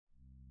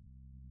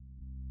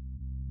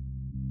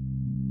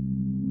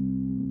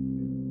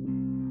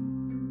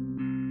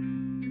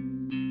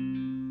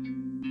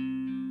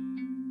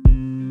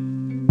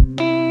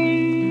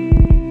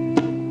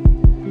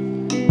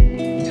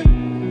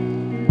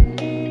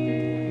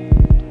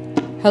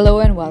Hello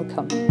and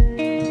welcome.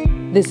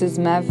 This is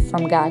Mev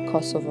from Gaia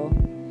Kosovo,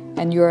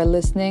 and you are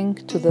listening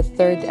to the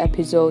third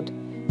episode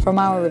from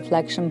our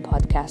Reflection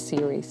podcast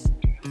series.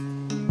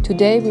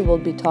 Today we will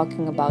be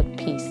talking about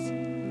peace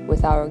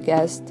with our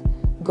guest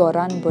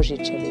Goran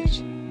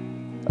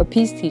Božičević, a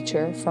peace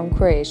teacher from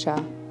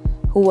Croatia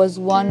who was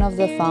one of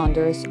the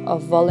founders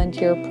of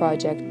volunteer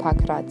project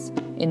Pakrac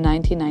in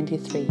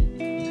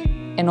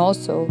 1993 and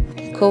also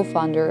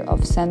co-founder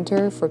of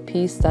Center for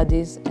Peace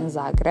Studies in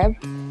Zagreb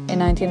in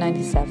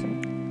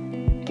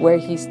 1997, where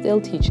he still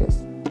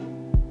teaches.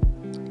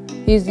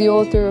 He is the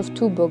author of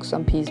 2 books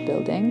on peace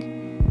building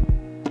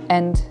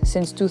and,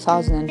 since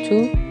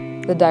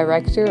 2002, the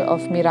director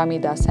of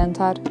Miramida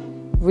Center,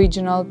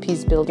 Regional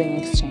Peace Building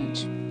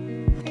Exchange.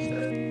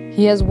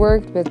 He has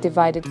worked with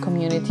divided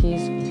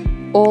communities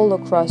all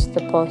across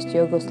the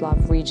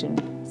post-Yugoslav region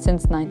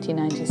since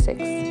 1996.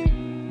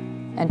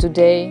 And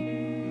today,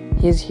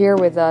 he is here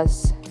with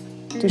us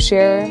to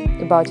share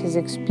about his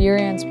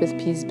experience with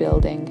peace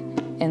building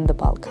in the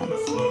Balkans.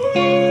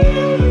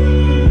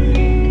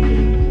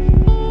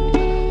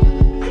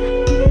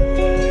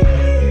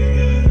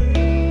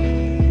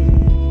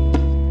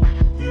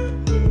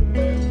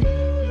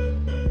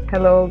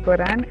 Hello,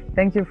 Goran.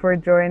 Thank you for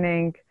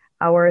joining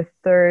our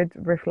third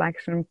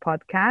Reflection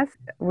podcast.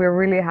 We're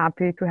really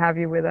happy to have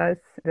you with us.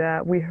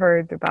 We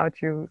heard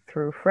about you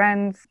through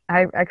friends.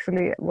 I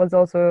actually was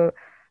also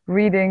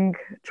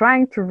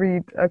trying to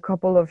read a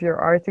couple of your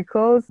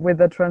articles with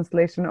the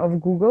translation of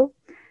Google,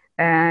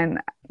 and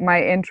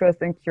my interest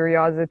and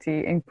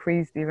curiosity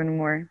increased even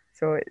more.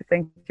 So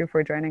thank you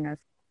for joining us.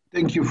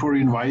 Thank you for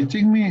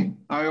inviting me.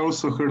 I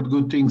also heard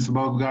good things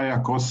about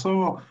Gaia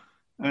Kosovo,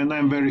 and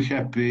I'm very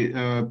happy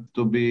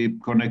to be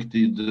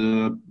connected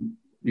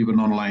even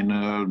online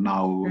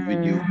now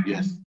with you.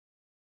 Yes.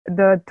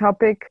 The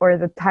topic or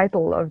the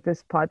title of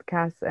this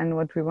podcast and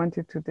what we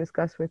wanted to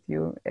discuss with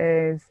you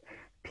is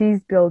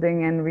peace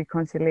building and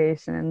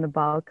reconciliation in the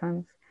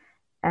Balkans.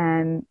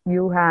 And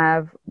you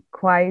have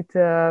quite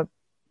a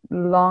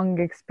long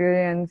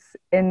experience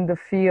in the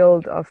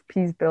field of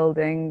peace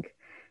building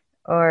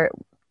or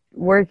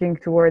working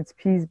towards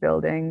peace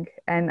building.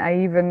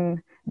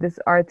 And this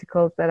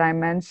article that I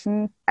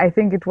mentioned, I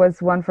think it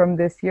was one from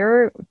this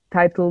year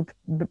titled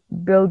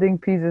Building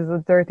Peace is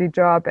a Dirty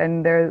Job.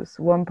 And there's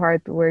one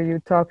part where you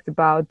talked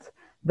about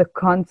the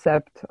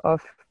concept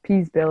of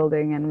peace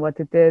building and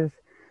what it is.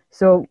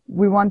 So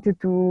we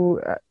wanted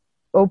to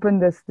open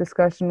this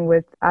discussion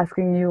with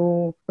asking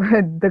you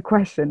the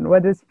question,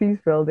 what is peace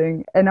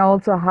building? And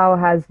also how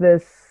has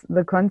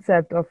the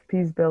concept of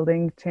peace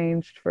building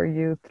changed for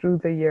you through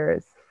the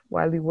years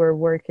while you were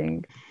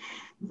working?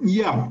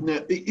 Yeah,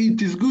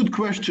 it is a good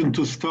question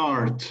to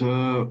start.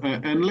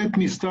 And let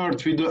me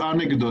start with the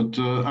anecdote.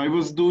 I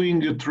was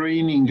doing a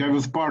training. I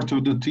was part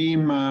of the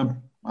team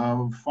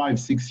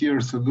 5-6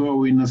 years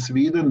ago in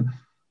Sweden,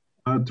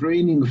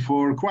 training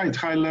for quite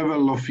high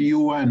level of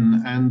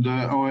UN and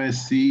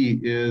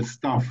OSCE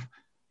staff.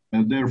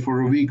 There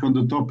for a week on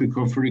the topic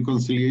of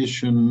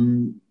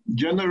reconciliation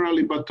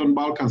generally, but on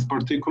Balkans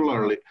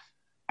particularly.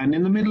 And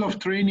in the middle of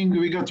training,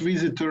 we got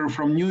visitor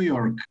from New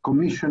York,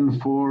 Commission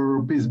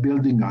for Peace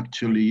Building,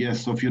 actually,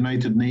 yes, of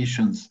United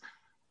Nations.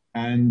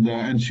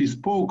 And she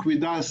spoke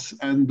with us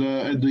and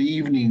at the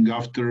evening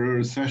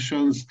after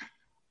sessions,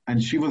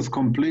 and she was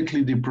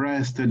completely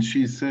depressed. And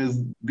she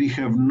says, we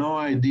have no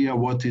idea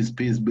what is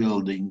peace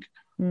building.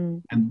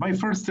 And my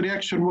first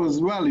reaction was,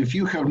 well, if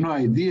you have no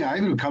idea, I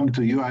will come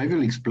to you. I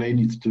will explain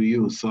it to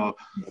you. So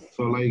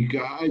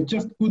I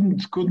just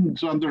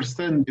couldn't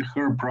understand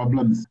her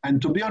problems.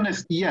 And to be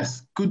honest,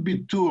 yes, could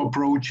be 2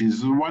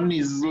 approaches. One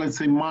is, let's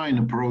say, mine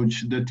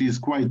approach that is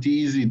quite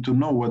easy to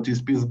know what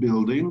is peace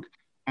building.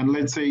 And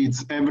let's say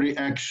it's every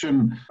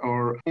action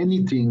or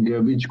anything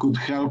which could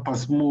help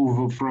us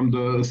move from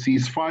the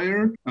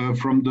ceasefire,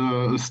 from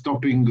the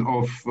stopping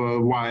of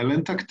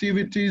violent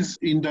activities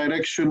in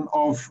direction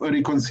of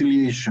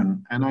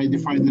reconciliation. And I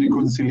define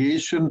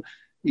reconciliation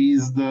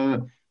is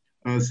the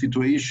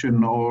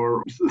situation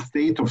or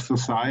state of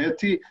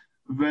society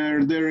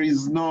where there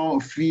is no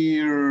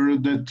fear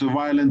that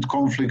violent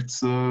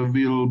conflicts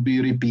will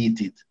be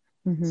repeated.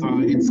 Mm-hmm.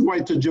 So it's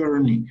quite a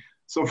journey.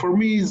 So for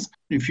me,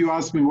 if you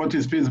ask me what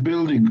is peace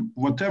building,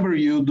 whatever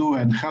you do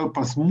and help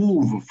us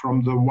move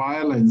from the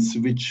violence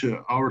which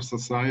our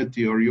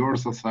society or your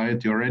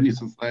society or any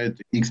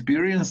society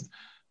experienced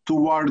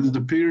towards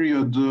the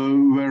period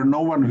where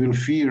no one will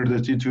fear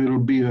that it will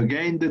be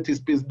again, that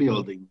is peace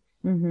building.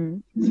 Mm-hmm.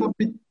 It's a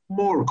bit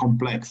more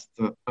complex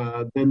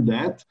than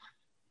that.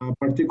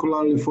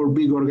 Particularly for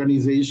big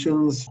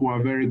organizations who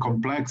are very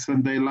complex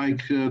and they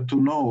like to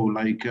know,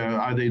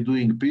 are they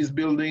doing peace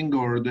building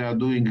or they are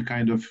doing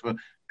kind of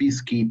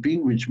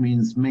peacekeeping, which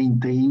means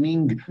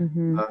maintaining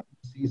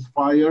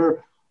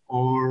ceasefire,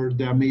 or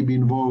they are maybe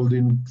involved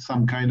in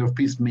some kind of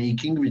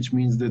peacemaking, which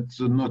means that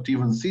not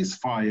even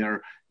ceasefire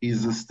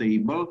is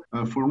stable.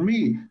 For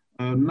me,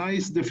 a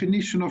nice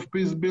definition of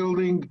peace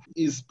building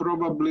is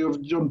probably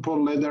of John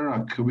Paul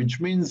Lederach,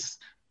 which means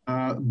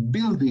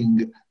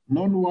building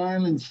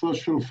non-violent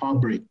social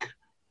fabric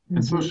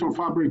And social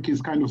fabric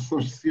is kind of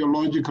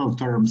sociological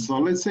term. So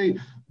let's say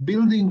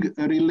building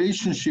a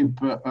relationship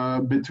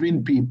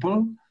between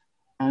people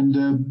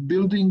and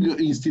building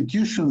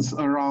institutions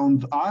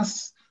around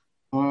us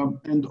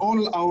and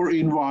all our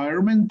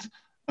environment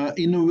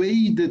in a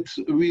way that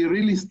we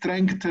really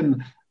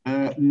strengthen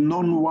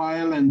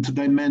non-violent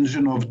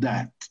dimension of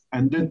that.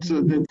 And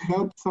that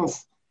helps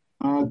us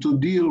to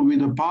deal with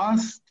the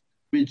past,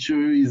 which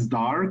is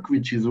dark,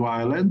 which is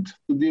violent,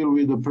 to deal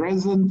with the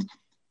present,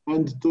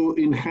 and to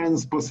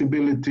enhance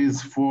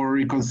possibilities for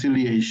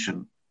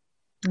reconciliation.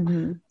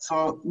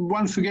 So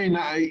once again,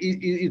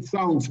 it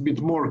sounds a bit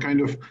more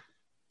kind of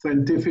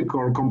scientific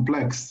or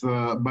complex,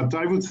 but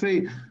I would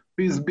say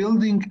peace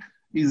building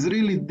is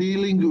really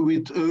dealing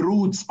with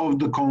roots of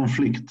the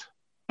conflict.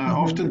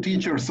 Often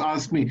teachers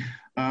ask me,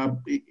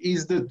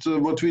 is that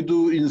what we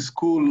do in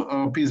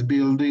school peace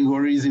building,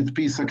 or is it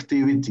peace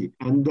activity?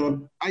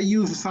 And I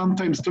use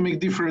sometimes to make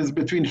difference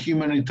between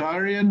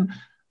humanitarian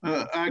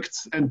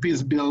acts and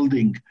peace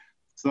building.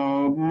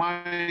 So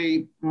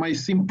my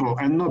simple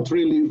and not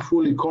really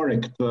fully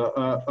correct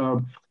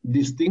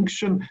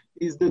distinction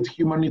is that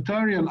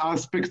humanitarian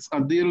aspects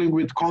are dealing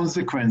with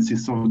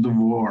consequences of the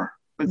war.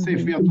 Let's say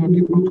if we are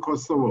talking about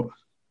Kosovo,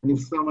 and if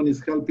someone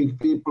is helping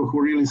people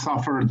who really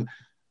suffered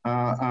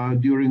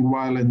during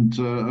violent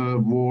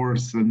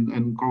wars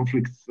and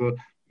conflicts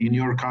in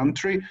your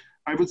country,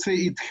 I would say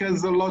it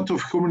has a lot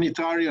of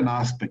humanitarian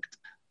aspect.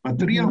 But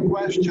the real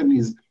question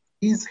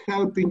is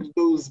helping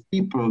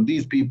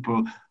these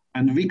people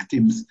and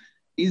victims,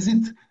 is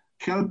it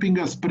helping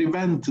us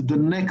prevent the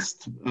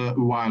next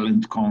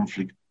violent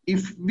conflict?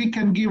 If we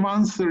can give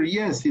answer,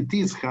 yes, it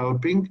is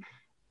helping,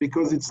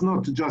 because it's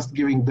not just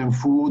giving them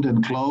food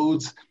and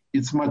clothes,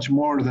 it's much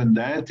more than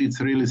that. It's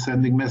really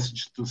sending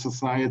message to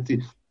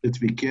society that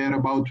we care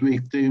about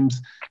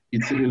victims.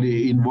 It's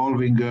really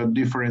involving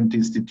different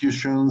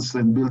institutions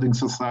and building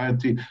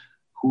society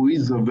who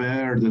is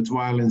aware that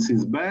violence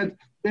is bad.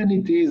 Then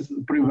it is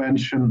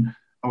prevention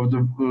of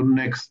the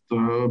next,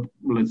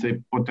 let's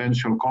say,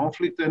 potential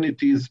conflict, and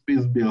it is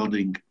peace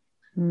building.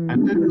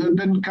 And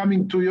then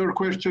coming to your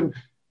question,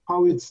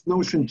 how its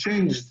notion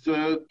changed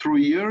through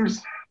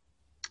years,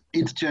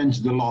 it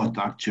changed a lot,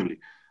 actually.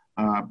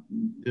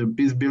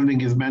 Peace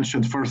building is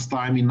mentioned first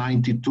time in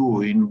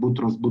 '92 in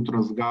Boutros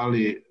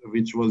Boutros-Ghali,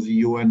 which was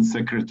UN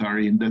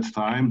secretary in that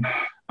time,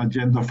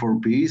 Agenda for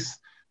Peace.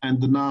 And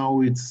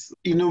now it's,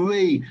 in a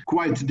way,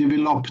 quite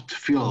developed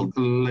field,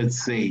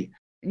 let's say.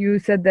 You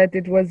said that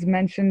it was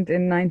mentioned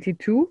in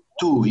 '92?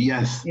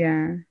 Yes.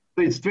 Yeah.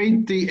 It's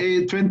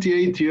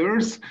 28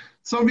 years.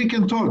 So we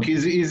can talk,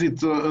 is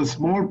it a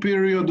small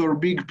period or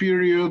big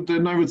period?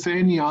 And I would say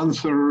any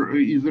answer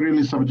is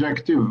really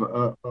subjective.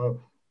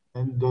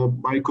 And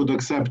I could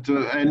accept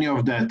any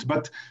of that.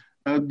 But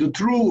the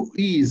truth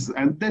is,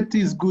 and that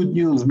is good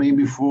news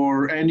maybe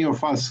for any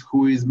of us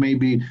who is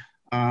maybe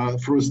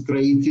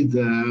frustrated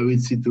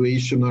with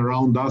situation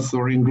around us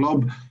or in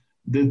globe,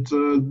 that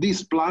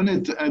this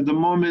planet at the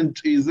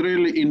moment is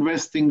really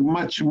investing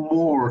much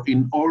more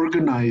in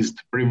organized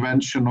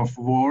prevention of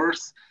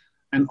wars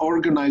and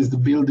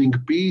organized building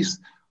peace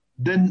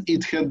than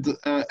it had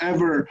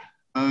ever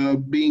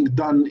been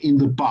done in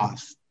the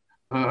past.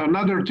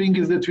 Another thing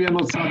is that we are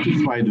not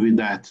satisfied with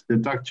that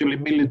actually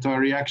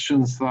military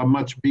actions are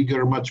much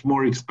bigger, much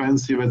more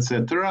expensive,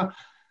 etc.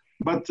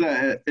 But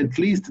at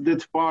least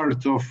that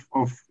part of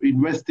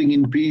investing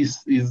in peace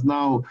is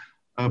now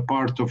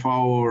part of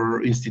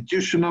our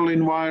institutional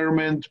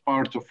environment,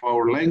 part of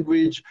our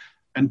language,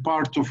 and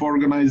part of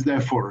organized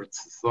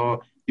efforts.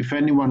 So if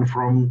anyone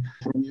from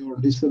your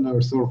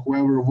listeners or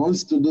whoever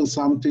wants to do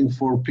something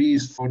for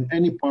peace on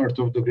any part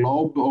of the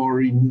globe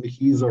or in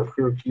his or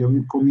her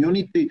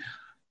community,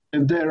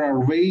 and there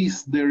are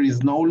ways, there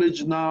is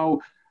knowledge now,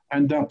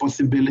 and there are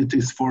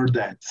possibilities for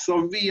that.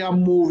 So we are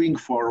moving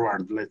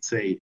forward, let's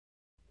say.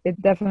 It's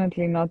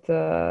definitely not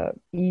an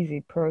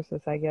easy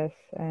process, I guess,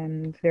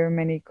 and there are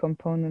many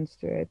components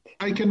to it.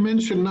 I can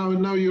mention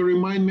now you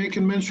remind me, I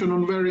can mention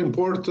on very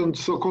important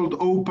so-called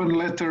open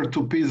letter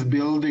to peace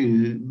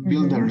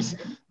builders,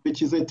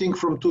 which is, I think,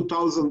 from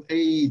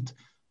 2008,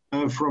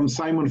 from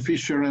Simon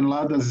Fisher and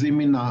Lada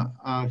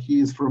Zimina.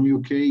 He is from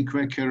UK,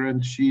 Quaker,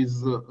 and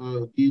she's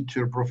a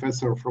teacher,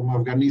 professor from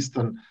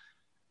Afghanistan.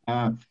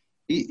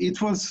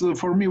 It was,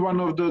 for me, one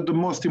of the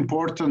most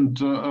important,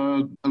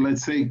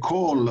 let's say,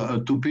 call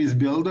to peace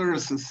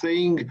builders,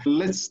 saying,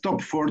 let's stop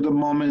for the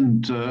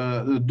moment.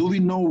 Do we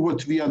know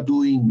what we are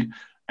doing?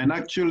 And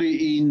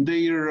actually, in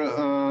their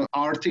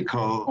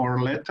article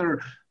or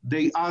letter,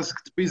 they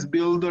asked peace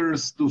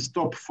builders to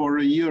stop for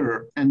a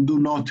year and do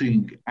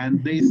nothing.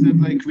 And they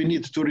said, like, we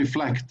need to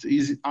reflect.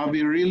 Are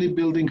we really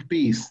building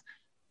peace?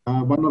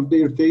 One of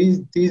their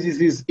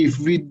theses is, if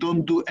we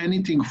don't do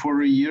anything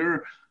for a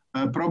year,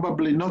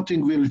 probably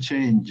nothing will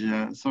change.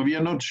 So we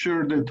are not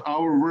sure that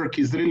our work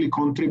is really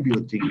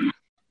contributing.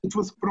 It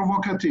was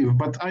provocative,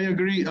 but I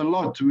agree a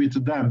lot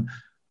with them.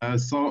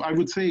 So I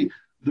would say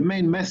the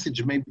main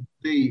message maybe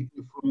today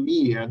from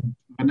me, and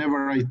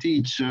whenever I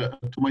teach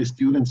to my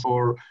students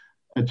or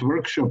at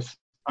workshops,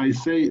 I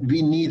say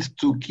we need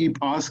to keep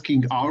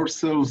asking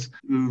ourselves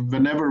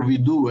whenever we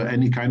do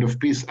any kind of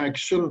peace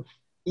action,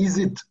 is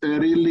it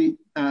really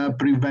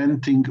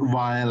preventing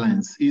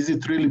violence? Is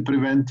it really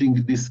preventing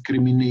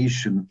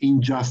discrimination,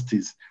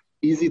 injustice?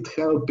 Is it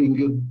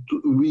helping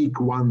weak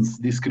ones,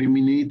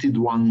 discriminated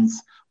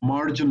ones,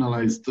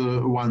 marginalized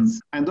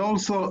ones? And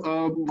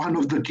also, one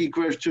of the key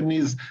questions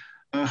is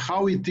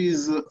how it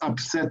is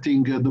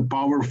upsetting the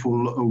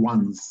powerful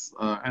ones.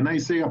 And I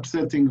say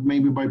upsetting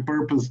maybe by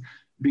purpose,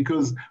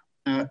 because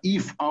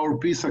if our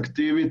peace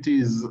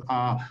activities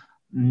are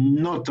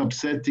not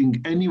upsetting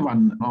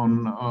anyone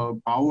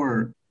on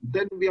power,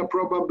 then we are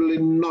probably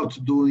not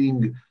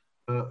doing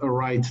a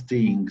right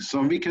thing.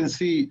 So we can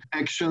see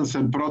actions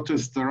and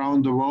protests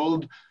around the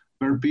world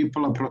where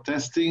people are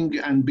protesting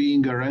and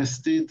being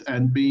arrested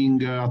and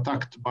being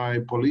attacked by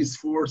police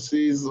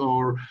forces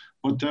or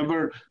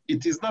whatever.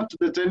 It is not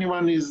that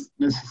anyone is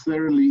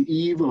necessarily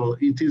evil.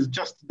 It is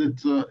just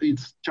that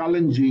it's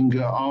challenging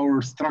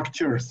our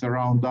structures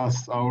around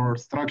us, our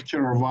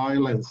structure of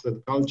violence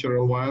and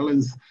cultural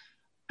violence.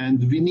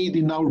 And we need,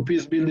 in our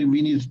peace building,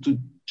 we need to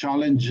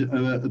challenge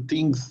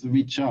things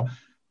which are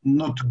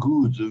not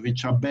good,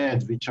 which are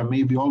bad, which are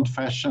maybe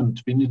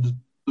old-fashioned. We need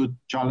to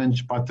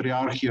challenge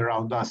patriarchy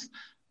around us.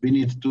 We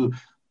need to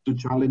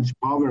challenge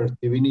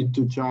poverty. We need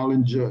to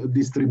challenge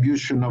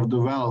distribution of the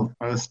wealth,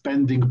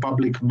 spending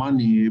public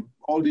money,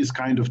 all these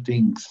kind of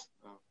things.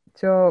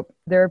 So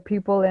there are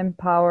people in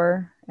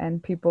power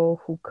and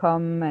people who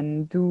come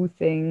and do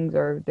things,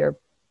 or there are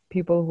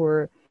people who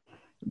are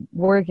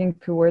working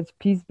towards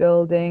peace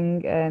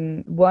building,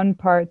 and one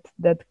part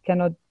that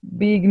cannot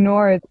be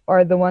ignored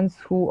are the ones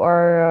who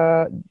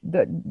are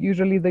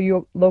usually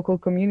the local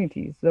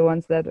communities, the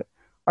ones that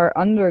are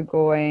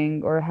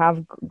undergoing or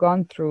have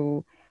gone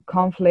through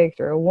conflict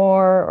or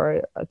war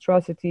or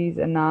atrocities,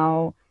 and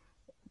now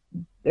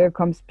there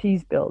comes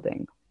peace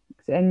building.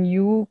 And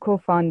you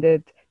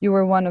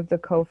were one of the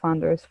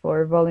co-founders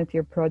for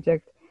volunteer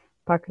project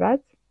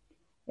Pakrac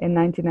in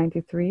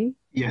 1993.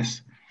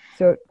 Yes.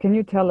 So can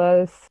you tell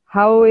us,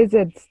 how is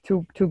it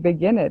to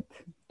begin it,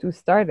 to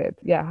start it?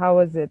 Yeah, how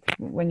was it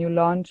when you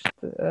launched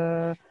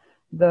the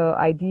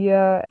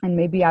idea? And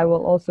maybe I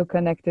will also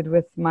connect it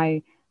with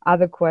my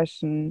other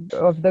question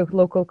of the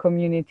local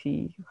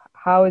community.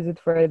 How is it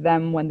for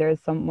them when there is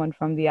someone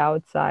from the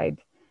outside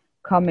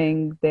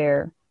coming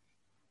there?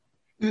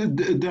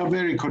 They are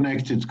very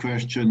connected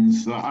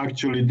questions.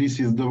 Actually, this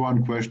is the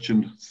one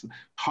question.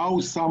 How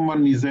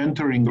someone is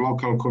entering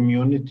local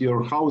community,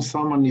 or how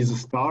someone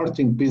is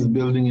starting peace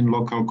building in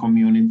local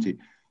community.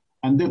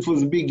 And that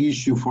was a big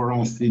issue for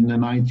us in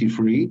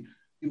 93.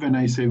 When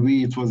I say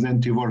we, it was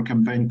Anti-War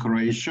Campaign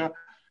Croatia,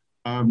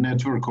 a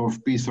network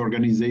of peace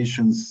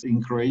organizations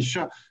in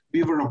Croatia.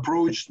 We were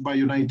approached by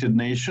United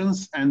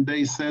Nations, and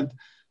they said,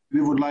 we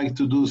would like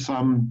to do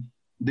some,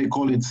 they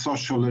call it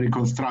social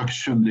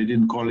reconstruction. They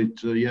didn't call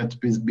it yet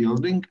peace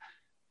building,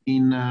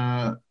 in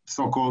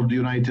so-called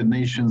United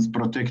Nations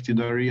Protected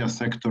Area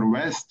Sector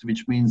West,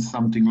 which means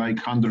something like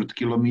 100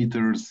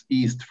 kilometers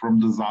east from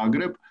the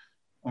Zagreb,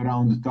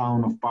 around the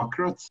town of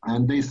Pakrac.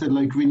 And they said,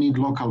 like, we need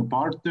local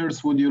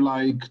partners. Would you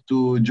like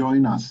to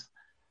join us?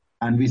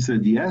 And we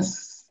said,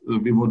 yes,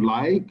 we would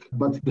like.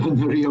 But then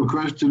the real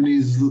question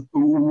is,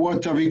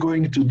 what are we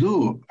going to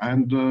do?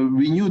 And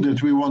we knew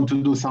that we want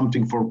to do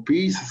something for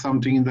peace,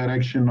 something in the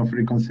direction of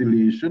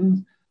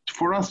reconciliation.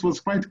 For us, it was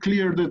quite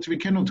clear that we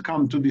cannot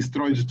come to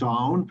destroy the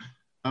town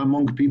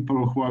among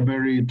people who are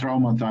very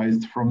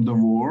traumatized from the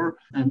war,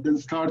 and then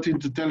starting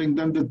to telling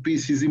them that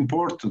peace is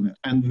important.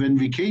 And when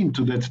we came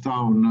to that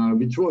town,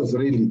 which was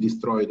really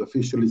destroyed,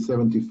 officially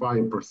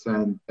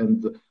 75%,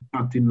 and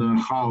cut in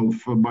half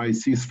by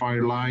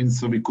ceasefire lines,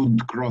 so we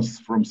couldn't cross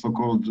from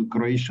so-called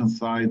Croatian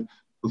side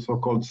to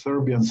so-called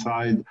Serbian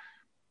side,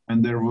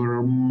 and there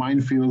were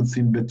minefields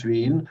in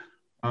between,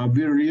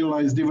 we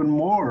realized even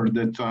more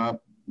that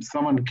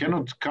someone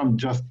cannot come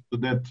just to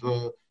that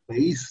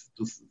place,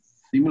 to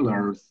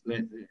similar,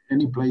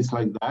 any place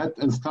like that,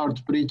 and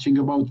start preaching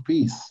about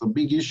peace. A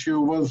big issue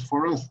was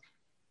for us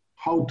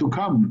how to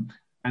come.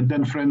 And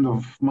then a friend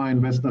of mine,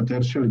 Vesna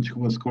Teršelić,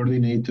 who was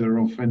coordinator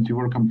of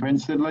anti-war campaign,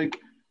 said, like,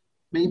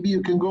 maybe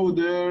you can go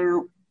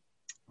there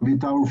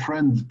with our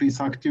friend, peace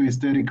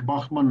activist Eric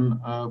Bachman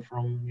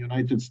from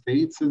United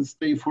States, and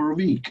stay for a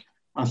week.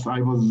 As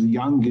I was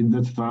young in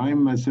that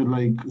time, I said,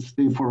 like,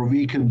 stay for a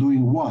week and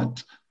doing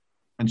what?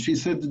 And she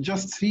said,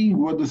 just seeing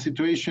what the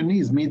situation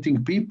is,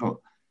 meeting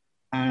people.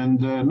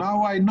 And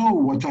now I know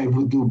what I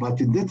would do,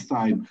 but in that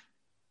time,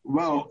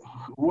 well,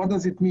 what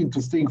does it mean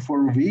to stay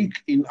for a week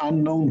in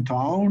unknown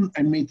town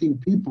and meeting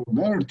people?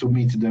 Where to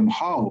meet them?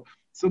 How?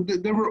 So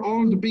there were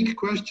all the big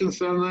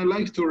questions, and I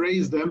like to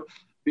raise them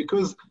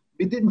because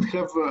we didn't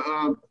have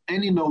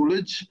any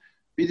knowledge,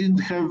 we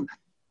didn't have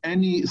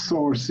any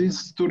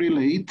sources to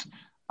relate,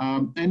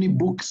 any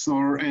books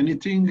or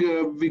anything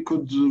we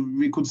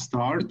could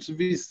start.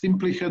 We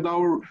simply had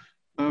our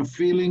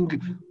feeling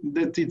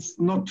that it's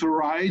not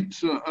right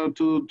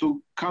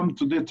to come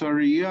to that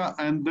area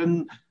and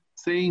then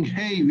saying,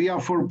 hey, we are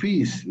for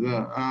peace,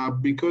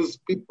 because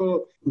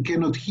people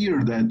cannot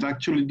hear that.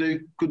 Actually, they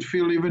could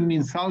feel even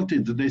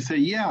insulted. They say,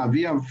 yeah,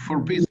 we are for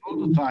peace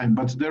all the time,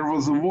 but there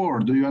was a war.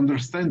 Do you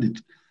understand it?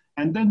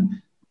 And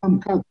then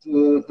Kat,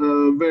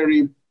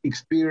 very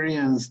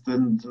experienced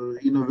and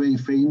in a way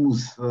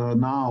famous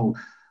now,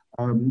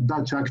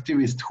 Dutch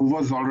activist who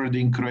was already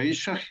in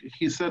Croatia,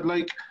 he said,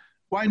 like,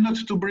 why not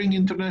to bring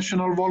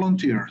international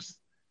volunteers?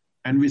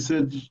 And we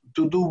said,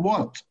 to do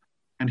what?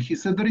 And he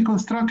said,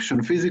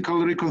 reconstruction, physical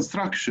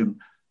reconstruction.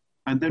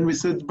 And then we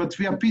said, but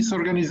we are peace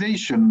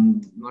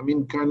organization. I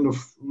mean, kind of,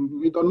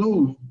 we don't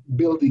know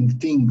building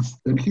things.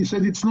 And he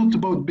said, it's not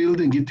about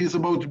building, it is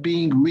about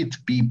being with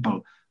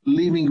people,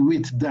 living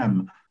with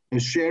them,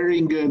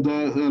 sharing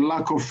the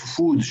lack of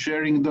food,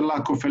 sharing the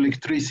lack of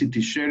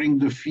electricity, sharing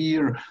the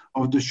fear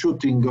of the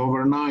shooting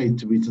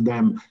overnight with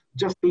them,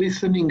 just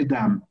listening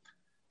them.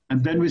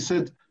 And then we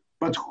said,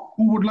 but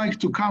who would like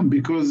to come?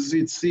 Because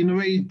it's, in a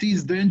way, it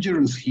is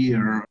dangerous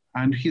here.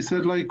 And he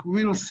said, like,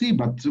 we'll see,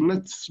 but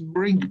let's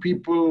bring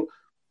people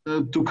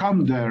to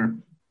come there.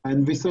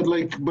 And we said,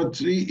 like, but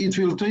it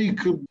will take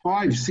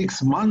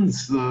 5-6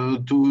 months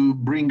to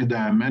bring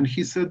them. And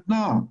he said,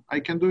 no, I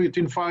can do it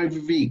in 5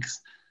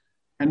 weeks.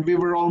 And we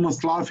were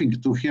almost laughing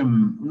to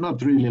him,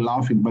 not really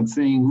laughing, but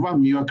saying,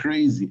 Vam, you are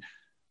crazy.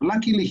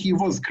 Luckily, he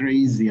was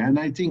crazy. And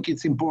I think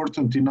it's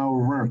important in our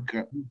work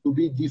to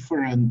be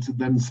different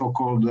than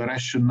so-called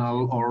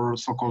rational or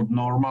so-called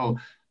normal,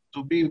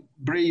 to be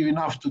brave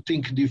enough to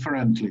think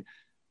differently.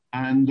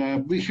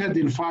 And we had,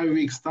 in 5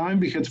 weeks' time,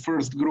 we had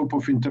first group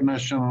of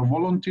international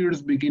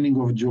volunteers, beginning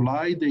of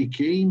July. They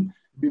came.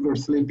 We were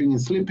sleeping in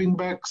sleeping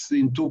bags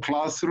in 2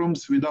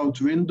 classrooms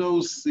without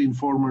windows in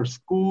former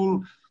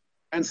school,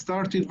 and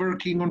started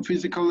working on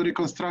physical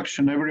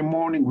reconstruction every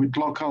morning with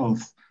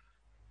locals.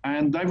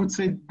 And I would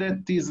say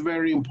that is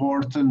very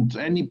important.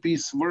 Any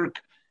peace work,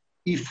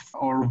 if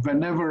or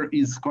whenever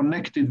is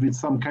connected with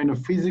some kind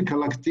of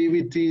physical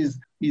activities,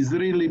 is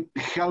really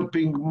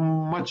helping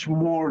much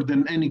more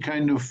than any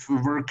kind of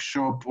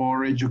workshop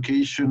or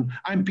education.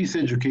 I'm peace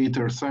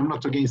educator, so I'm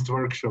not against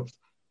workshops.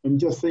 I'm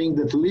just saying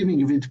that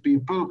living with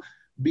people,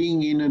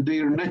 being in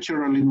their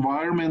natural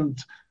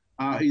environment,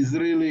 is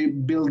really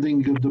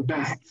building the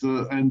best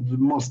and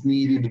most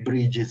needed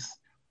bridges.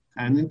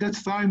 And in that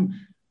time,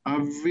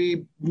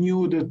 we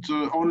knew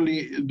that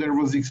only there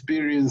was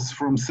experience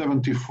from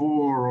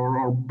 74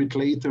 or a bit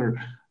later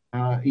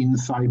in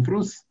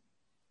Cyprus.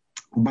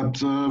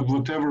 But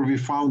whatever we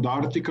found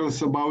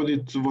articles about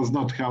it was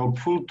not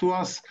helpful to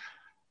us.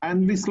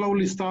 And we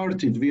slowly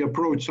started. We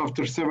approached,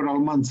 after several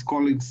months,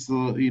 colleagues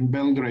in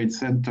Belgrade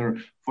Center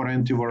for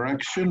Anti-War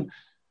Action.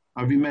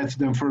 We met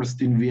them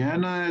first in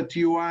Vienna at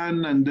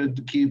UN, and then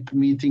keep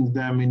meeting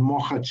them in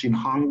Mohacs in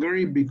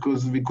Hungary,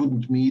 because we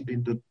couldn't meet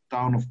in the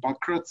town of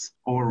Pakrac,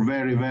 or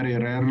very, very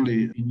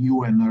rarely in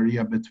UN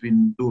area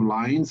between 2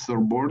 lines or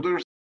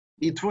borders.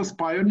 It was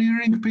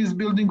pioneering peace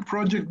building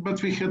project,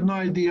 but we had no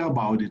idea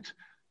about it.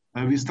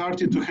 We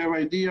started to have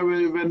idea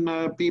when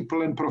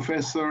people and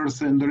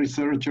professors and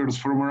researchers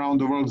from around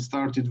the world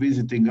started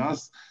visiting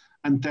us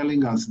and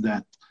telling us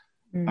that.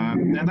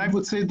 And I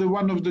would say that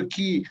one of the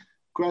key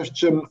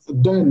question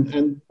then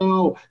and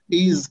now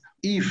is,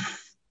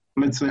 if,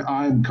 let's say,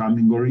 I'm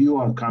coming or you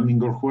are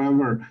coming or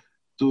whoever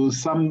to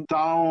some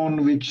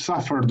town which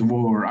suffered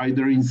war,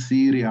 either in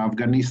Syria,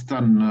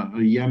 Afghanistan,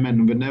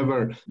 Yemen,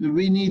 whenever,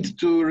 we need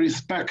to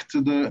respect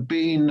the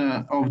pain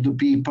of the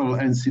people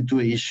and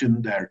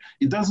situation there.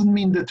 It doesn't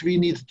mean that we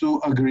need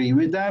to agree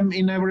with them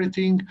in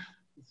everything.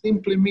 It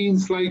simply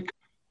means, like,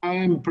 I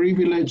am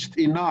privileged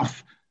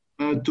enough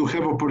to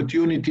have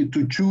opportunity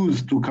to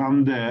choose to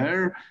come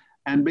there,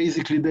 and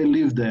basically they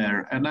live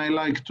there, and I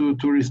like to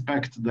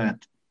respect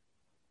that.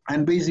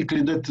 And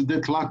basically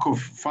that lack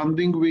of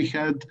funding we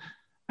had,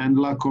 and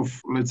lack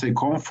of, let's say,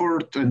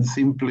 comfort, and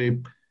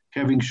simply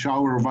having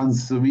shower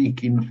once a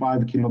week in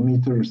 5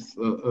 kilometers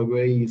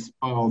away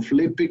spa of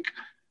Lipik,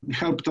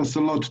 helped us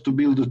a lot to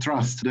build the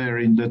trust there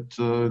in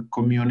that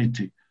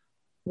community.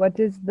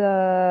 What is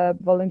the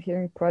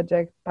volunteering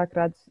project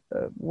Pakrac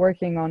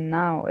working on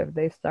now, if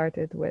they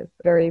started with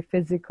very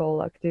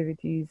physical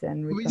activities?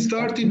 And we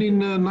started in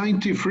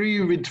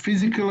 93 with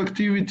physical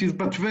activities,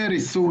 but very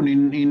soon,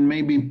 in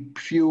maybe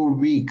few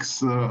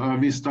weeks,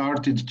 we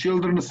started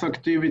children's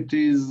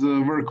activities,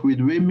 work with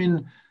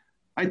women.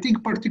 I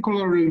think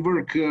particularly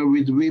work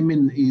with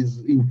women is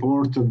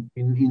important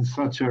in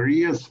such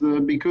areas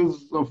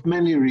because of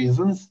many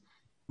reasons.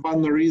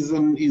 One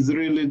reason is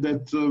really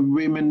that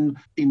women,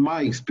 in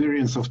my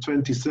experience of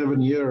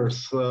 27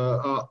 years,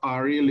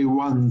 are really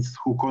ones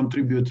who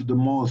contribute the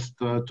most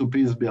to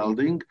peace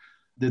building.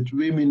 That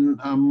women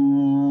are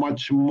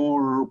much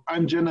more,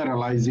 I'm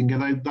generalizing,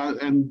 and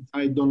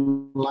I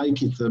don't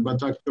like it,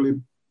 but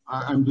actually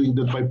I'm doing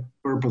that by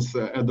purpose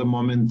at the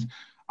moment,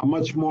 are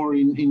much more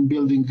in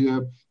building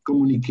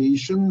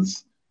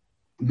communications,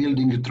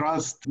 building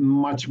trust,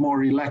 much more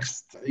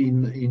relaxed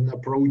in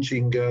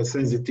approaching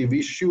sensitive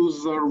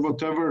issues or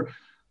whatever.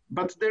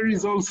 But there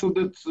is also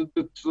that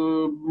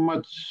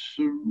much,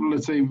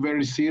 let's say,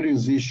 very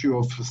serious issue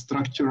of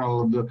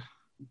structural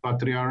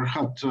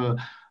patriarchate,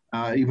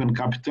 even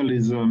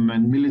capitalism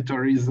and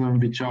militarism,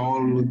 which are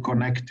all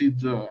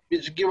connected,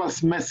 which give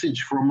us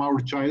message from our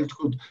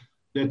childhood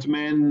that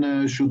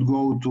men should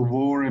go to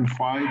war and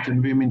fight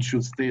and women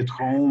should stay at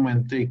home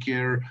and take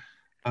care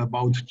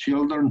about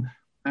children.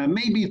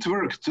 Maybe it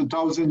worked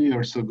 2,000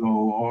 years ago,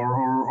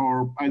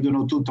 or I don't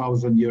know,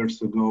 2,000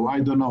 years ago. I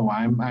don't know.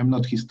 I'm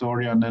not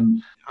historian,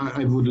 and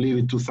I would leave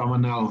it to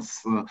someone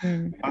else.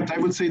 But I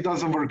would say it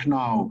doesn't work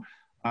now.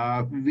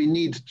 We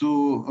need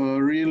to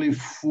really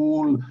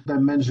full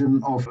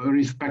dimension of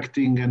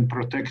respecting and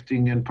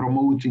protecting and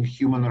promoting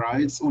human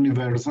rights,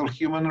 universal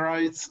human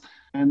rights,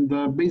 and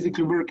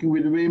basically working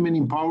with women,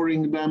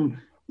 empowering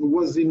them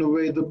was in a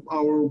way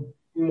our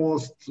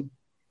most,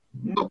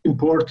 not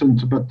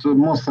important, but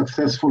most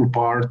successful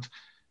part.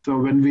 So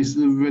when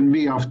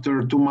we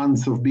after 2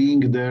 months of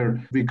being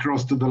there, we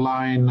crossed the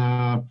line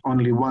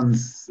only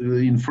once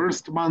in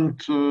first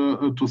month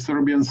to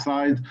Serbian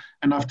side,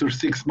 and after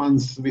 6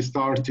 months we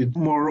started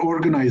more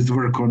organized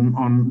work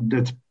on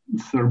that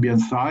Serbian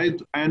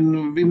side,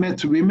 and we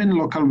met women,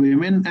 local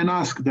women, and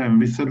asked them.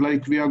 We said,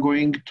 like, we are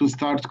going to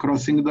start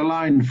crossing the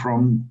line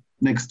from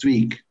next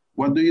week.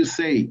 What do you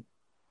say?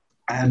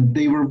 And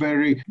they were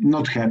very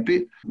not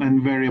happy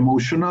and very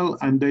emotional.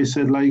 And they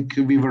said, like,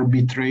 we were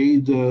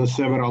betrayed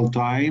several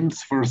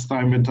times. First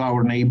time when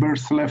our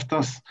neighbors left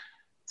us.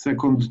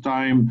 Second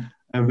time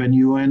when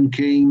UN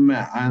came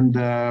and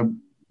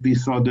we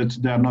saw that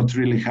they are not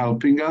really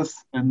helping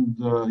us. And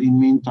in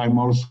meantime,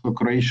 also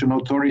Croatian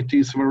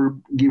authorities were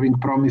giving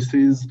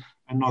promises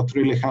and not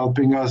really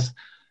helping us.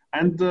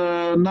 And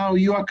now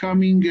you are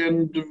coming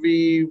and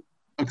we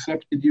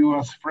accepted you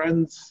as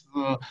friends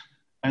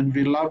and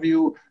we love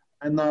you.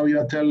 And now you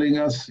are telling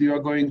us you are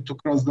going to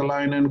cross the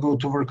line and go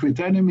to work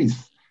with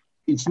enemies.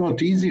 It's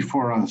not easy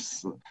for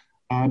us.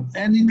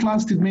 And it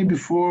lasted maybe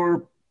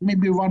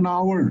 1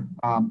 hour.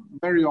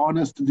 Very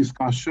honest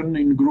discussion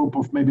in a group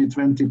of maybe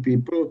 20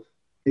 people,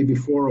 maybe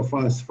 4 of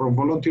us from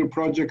volunteer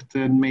project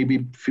and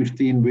maybe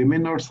 15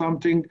 women or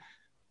something.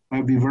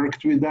 We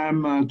worked with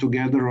them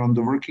together on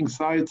the working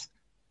sites.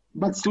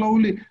 But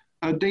slowly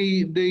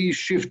they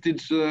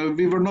shifted.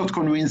 We were not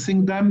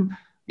convincing them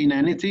in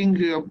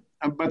anything.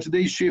 But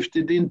they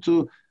shifted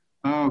into,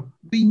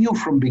 we knew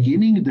from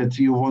beginning that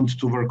you want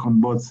to work on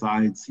both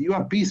sides. You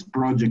are a peace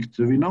project,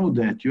 we know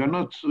that. You are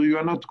not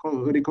a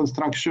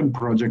reconstruction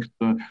project,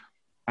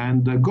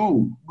 and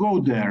go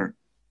there.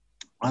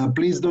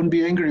 Please don't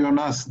be angry on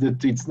us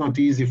that it's not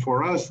easy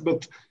for us,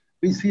 but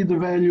we see the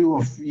value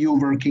of you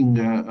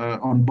working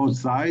on both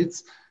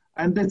sides,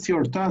 and that's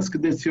your task,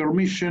 that's your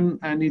mission,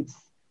 and it's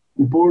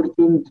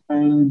important,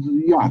 and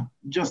yeah,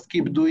 just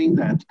keep doing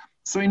that.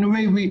 So in a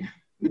way,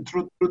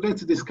 through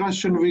that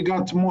discussion, we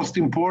got most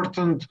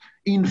important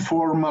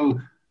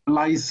informal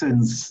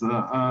license,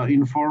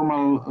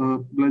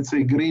 informal, let's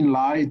say, green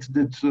light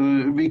that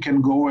we can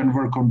go and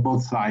work on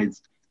both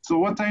sides. So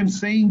what I'm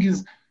saying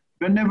is,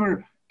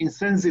 whenever in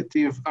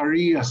sensitive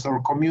areas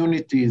or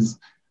communities,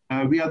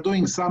 we are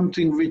doing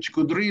something which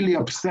could really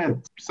upset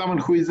someone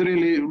who is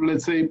really,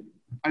 let's say,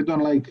 I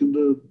don't like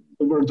the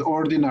word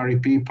ordinary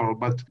people,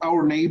 but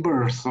our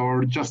neighbors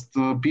or just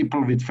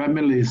people with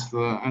families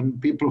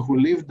and people who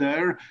live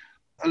there,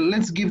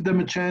 let's give them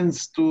a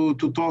chance to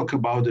talk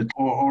about it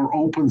or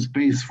open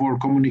space for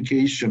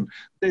communication.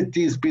 That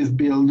is peace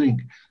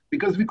building,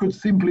 because we could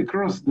simply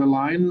cross the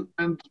line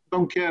and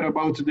don't care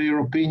about their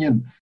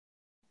opinion.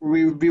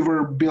 We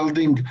were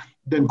building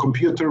then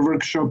computer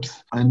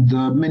workshops and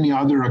many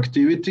other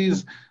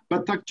activities.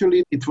 But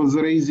actually, it was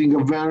raising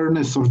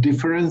awareness of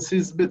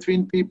differences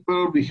between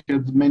people. We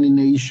had many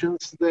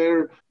nations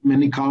there,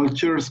 many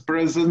cultures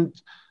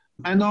present,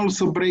 and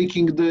also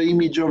breaking the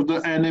image of the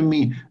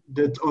enemy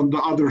that on the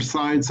other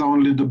sides are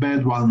only the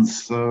bad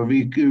ones.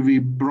 We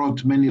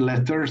brought many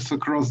letters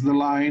across the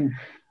line,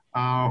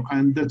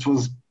 and that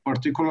was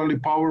particularly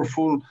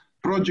powerful.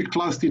 Project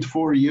lasted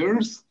 4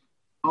 years.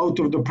 Out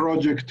of the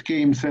project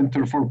came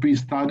Center for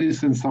Peace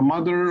Studies and some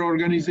other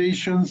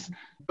organizations.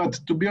 But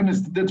to be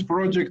honest, that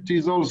project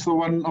is also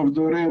one of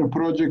the rare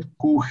projects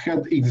who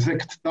had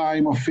exact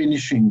time of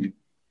finishing.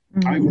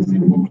 Mm-hmm. I was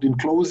involved in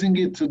closing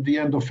it at the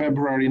end of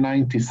February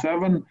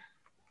 97,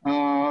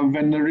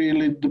 when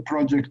really the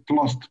project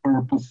lost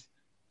purpose.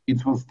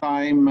 It was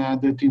time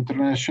that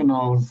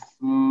internationals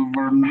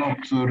were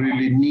not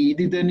really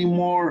needed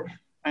anymore,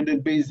 and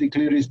that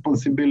basically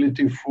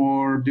responsibility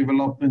for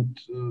development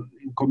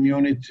in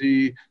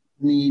community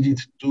needed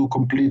to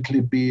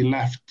completely be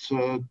left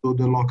to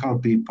the local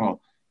people.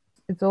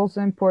 It's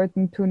also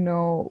important to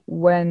know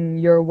when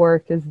your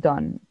work is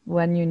done,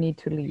 when you need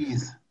to leave.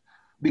 Yes,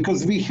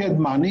 because we had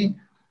money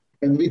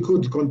and we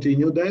could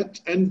continue that.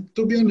 And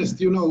to be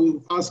honest,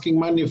 asking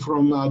money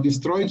from a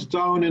destroyed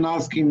town and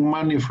asking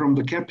money from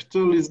the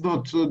capital is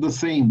not the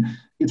same.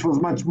 It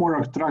was much more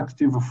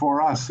attractive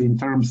for us in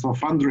terms of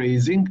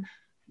fundraising,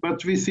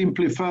 but we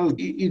simply felt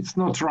it's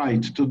not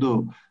right to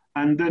do.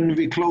 And then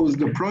we closed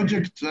the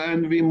project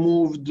and we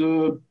moved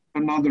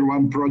another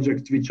one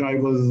project which I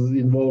was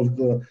involved,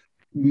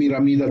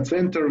 Miramida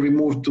Center. We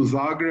moved to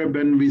Zagreb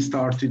and we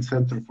started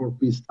Center for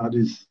Peace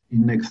Studies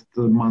in next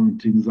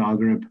month in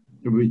Zagreb,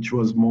 which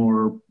was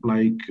more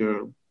like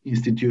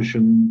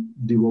institution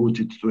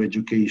devoted to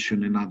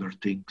education and other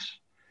things.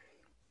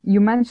 You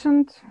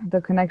mentioned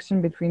the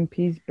connection between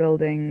peace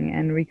building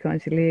and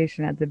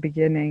reconciliation at the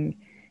beginning,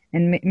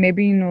 and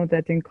maybe you know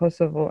that in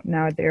Kosovo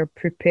now they're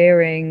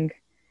preparing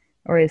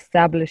or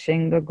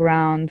establishing the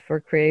ground for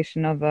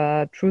creation of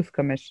a truth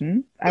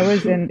commission. I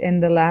was in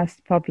the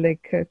last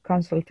public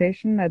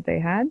consultation that they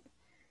had,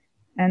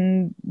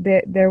 and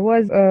there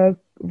was a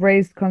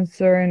raised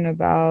concern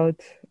about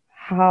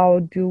how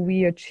do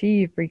we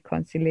achieve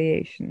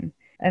reconciliation.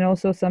 And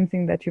also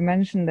something that you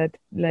mentioned, that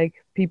like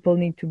people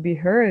need to be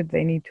heard,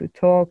 they need to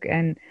talk.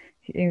 And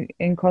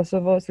in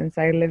Kosovo, since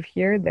I live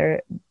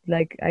here,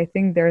 I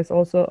think there's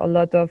also a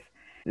lot of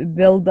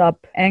build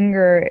up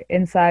anger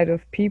inside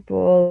of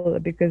people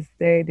because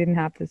they didn't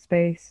have the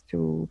space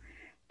to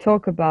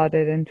talk about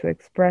it and to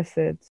express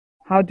it.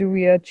 How do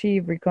we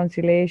achieve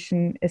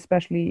reconciliation,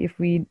 especially if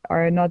we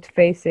are not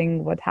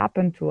facing what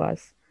happened to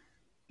us?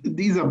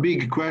 These are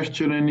big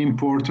questions and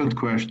important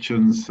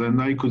questions,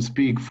 and I could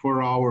speak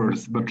for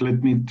hours, but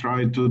let me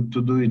try to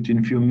do it in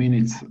a few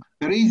minutes.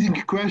 Raising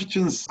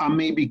questions are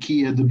maybe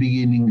key at the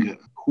beginning.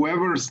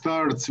 Whoever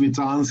starts with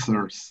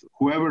answers,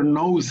 whoever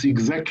knows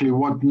exactly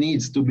what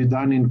needs to be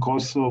done in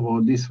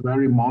Kosovo this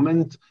very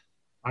moment,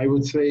 I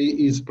would say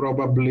is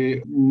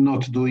probably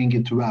not doing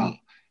it well.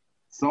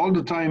 So all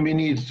the time we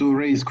need to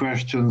raise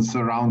questions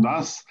around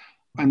us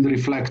and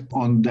reflect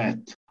on that.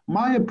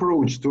 My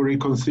approach to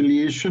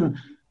reconciliation,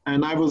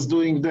 and I was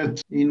doing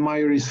that in my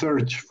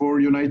research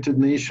for United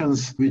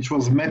Nations, which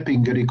was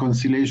mapping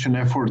reconciliation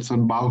efforts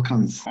on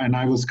Balkans. And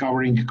I was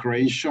covering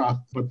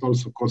Croatia, but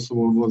also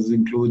Kosovo was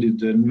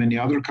included and many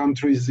other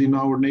countries in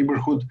our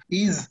neighborhood,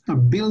 is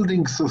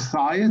building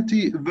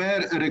society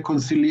where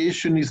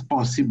reconciliation is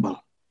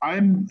possible.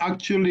 I'm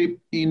actually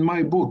in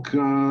my book,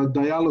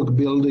 Dialogue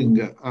Building,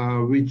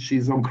 which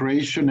is on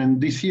Croatian, and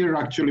this year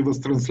actually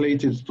was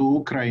translated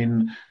to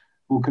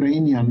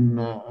Ukrainian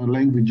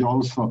language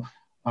also.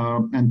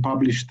 And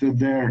published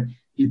there.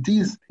 It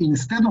is,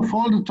 instead of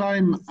all the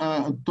time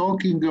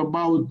talking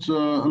about,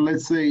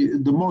 let's say,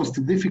 the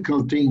most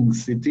difficult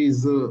things, it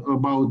is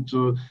about,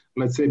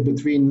 let's say,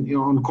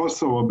 on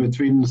Kosovo,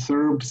 between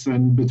Serbs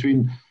and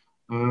between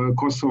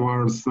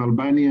Kosovars,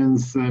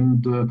 Albanians,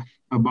 and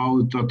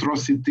about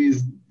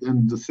atrocities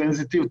and the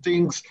sensitive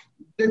things.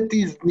 That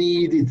is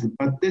needed,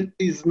 but that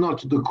is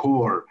not the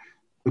core.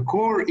 The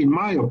core, in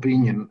my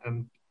opinion,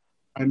 and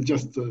I'm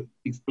just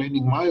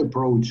explaining my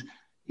approach,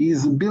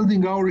 is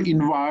building our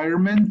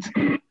environment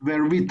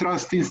where we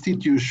trust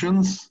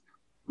institutions,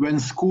 when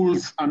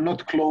schools are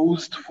not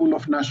closed, full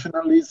of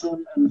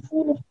nationalism and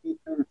full of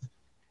teachers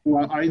who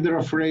are either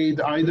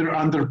afraid, either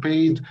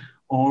underpaid,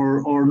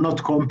 or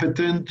not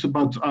competent,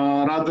 but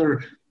are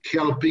rather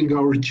helping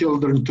our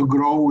children to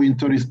grow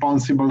into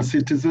responsible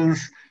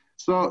citizens.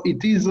 So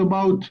it is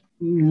about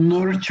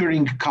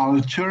nurturing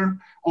culture,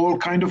 all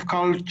kind of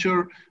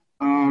culture,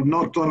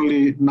 not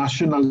only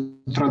national,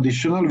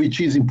 traditional,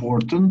 which is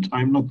important.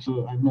 I'm not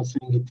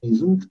saying it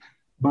isn't,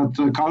 but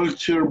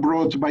culture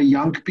brought by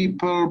young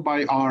people,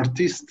 by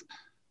artists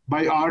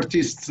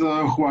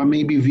who are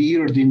maybe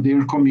weird in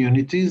their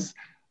communities.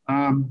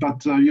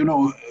 But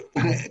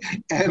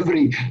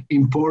every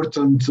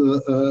important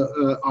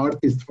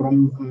artist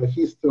from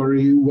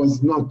history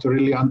was not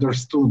really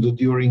understood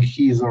during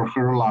his or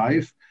her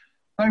life.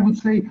 I would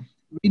say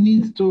we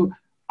need to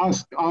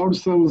ask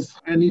ourselves,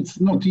 and it's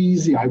not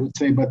easy, I would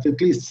say, but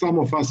at least some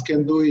of us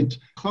can do it.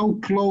 How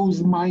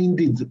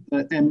close-minded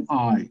am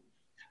I?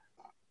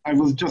 I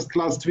was just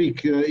last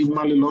week in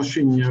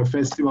Maliloshin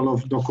Festival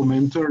of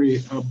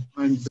Documentary,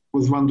 and there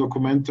was one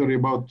documentary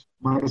about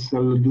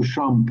Marcel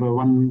Duchamp,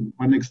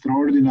 one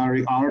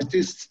extraordinary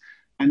artist.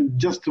 And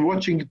just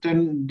watching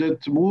that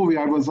movie,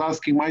 I was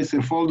asking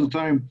myself all the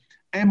time,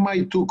 am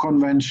I too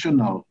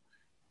conventional?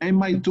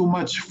 Am I too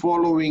much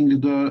following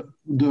the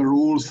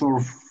rules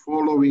or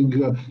following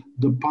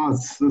the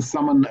paths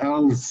someone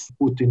else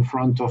put in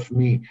front of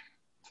me?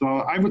 So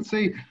I would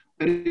say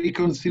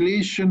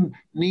reconciliation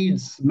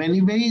needs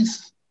many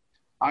ways.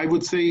 I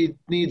would say it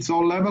needs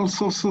all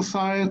levels of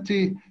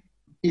society.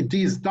 It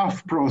is a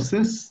tough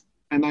process.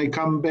 And I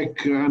come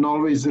back and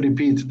always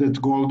repeat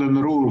that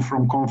golden rule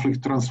from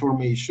conflict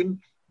transformation: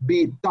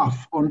 be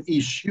tough on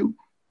issue,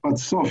 but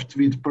soft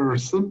with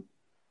person.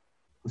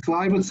 So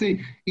I would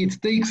say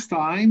it takes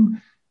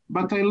time,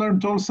 but I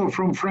learned also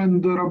from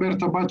friend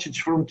Roberta Bacic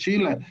from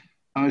Chile.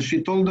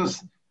 She told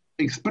us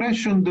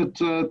expression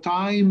that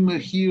time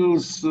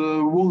heals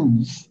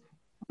wounds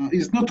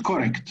is not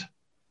correct.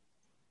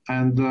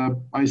 And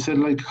I said,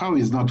 like, how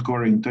is not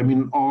correct? I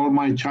mean, all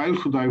my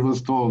childhood I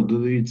was told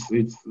it's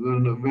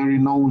a very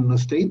known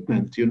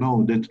statement,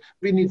 that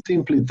we need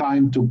simply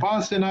time to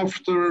pass, and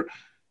after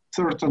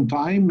certain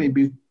time,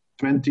 maybe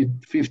 20,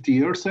 50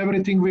 years,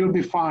 everything will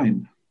be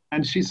fine.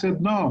 And she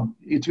said, no,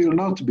 it will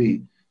not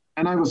be.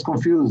 And I was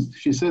confused.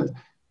 She said,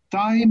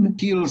 time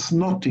heals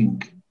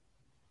nothing.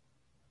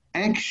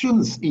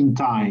 Actions in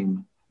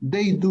time,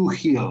 they do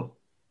heal.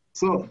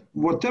 So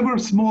whatever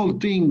small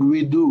thing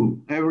we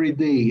do every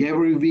day,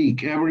 every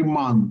week, every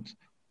month,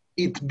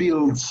 it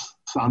builds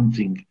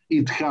something,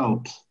 it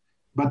helps.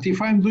 But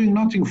if I'm doing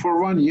nothing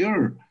for 1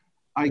 year,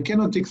 I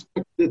cannot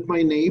expect that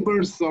my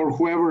neighbors or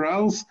whoever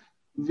else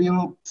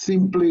will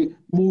simply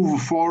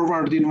move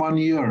forward in 1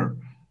 year,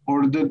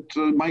 or that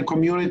my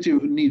community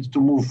needs to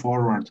move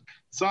forward.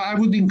 So I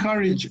would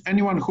encourage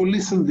anyone who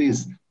listens to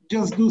this,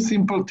 just do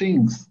simple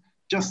things.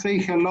 Just say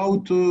hello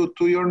to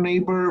your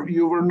neighbor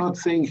you were not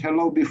saying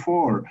hello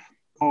before,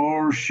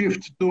 or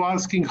shift to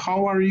asking,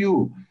 how are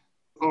you?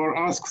 Or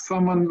ask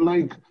someone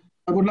like,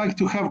 I would like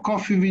to have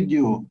coffee with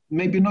you.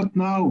 Maybe not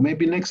now,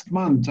 maybe next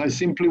month. I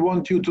simply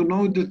want you to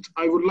know that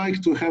I would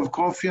like to have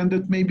coffee and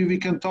that maybe we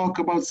can talk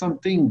about some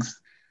things.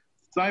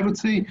 So I would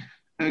say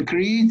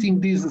creating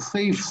these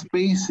safe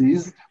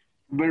spaces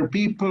where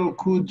people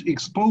could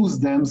expose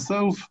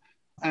themselves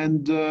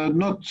and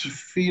not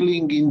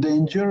feeling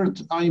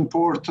endangered are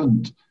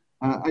important.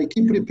 I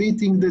keep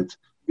repeating that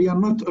we are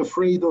not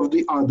afraid of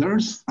the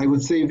others. I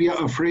would say we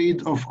are afraid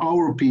of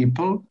our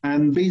people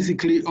and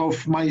basically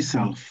of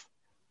myself.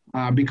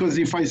 Because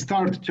if I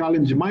start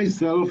challenging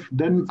myself,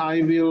 then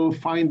I will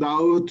find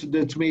out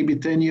that maybe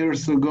 10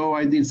 years ago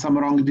I did some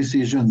wrong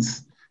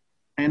decisions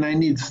and I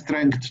need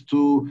strength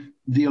to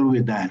deal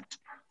with that.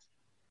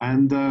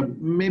 And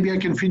maybe I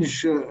can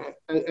finish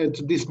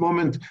at this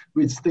moment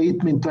with a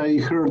statement I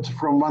heard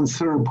from one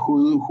Serb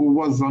who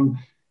was on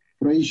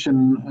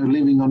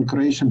living on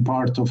Croatian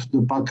part of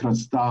the Pakrac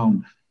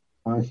town.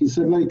 He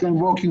said, like, I'm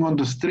walking on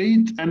the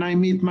street and I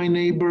meet my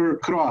neighbor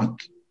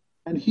Croat.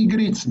 And he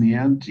greets me,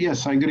 and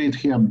yes, I greet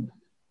him.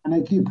 And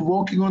I keep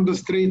walking on the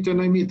street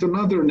and I meet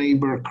another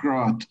neighbor,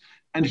 Croat,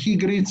 and he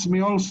greets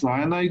me also,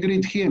 and I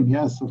greet him.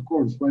 Yes, of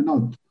course, why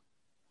not?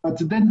 But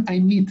then I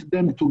meet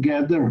them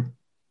together,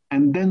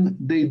 and then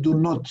they do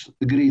not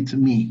greet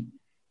me.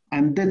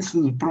 And that's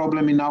the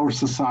problem in our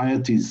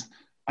societies.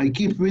 I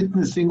keep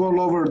witnessing all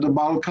over the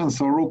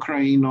Balkans or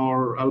Ukraine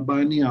or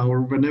Albania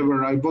or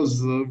whenever I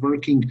was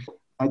working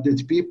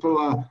that people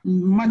are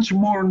much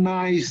more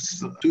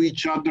nice to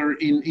each other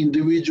in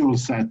individual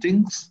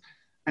settings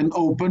and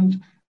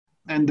open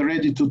and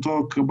ready to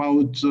talk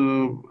about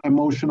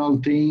emotional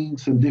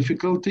things and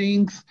difficult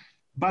things.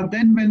 But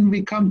then when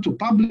we come to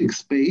public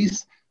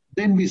space,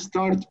 then we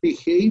start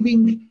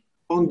behaving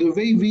on the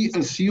way we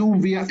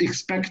assume we are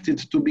expected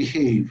to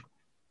behave.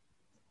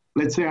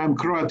 Let's say I'm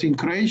Croat in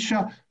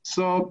Croatia,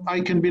 so I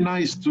can be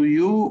nice to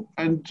you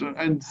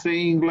and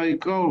saying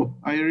like, oh,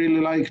 I really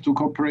like to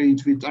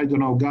cooperate with, I don't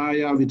know,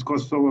 Gaia, with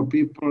Kosovo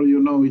people, you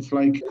know, it's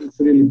like,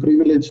 it's really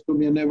privileged to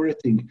me and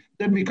everything.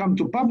 Then we come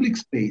to public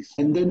space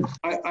and then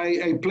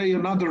I play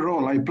another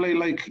role. I play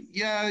like,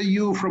 yeah,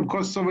 you from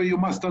Kosovo, you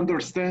must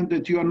understand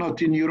that you are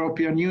not in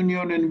European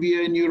Union and we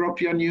are in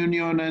European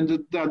Union and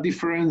the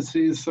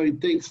differences, so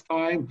it takes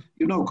time,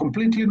 you know,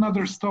 completely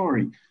another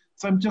story.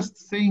 So I'm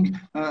just saying,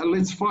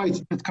 let's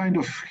fight that kind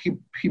of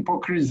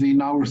hypocrisy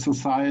in our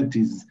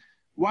societies.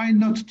 Why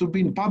not to be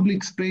in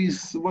public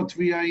space what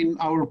we are in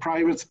our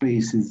private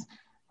spaces?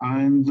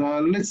 And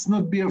let's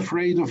not be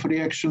afraid of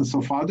reactions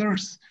of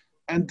others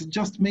and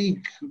just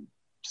make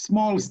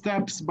small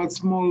steps, but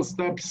small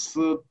steps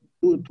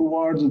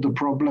toward the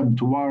problem,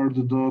 toward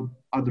the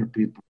other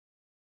people.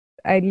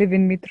 I live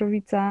in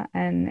Mitrovica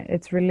and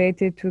it's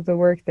related to the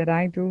work that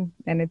I do.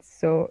 And it's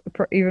so,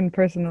 even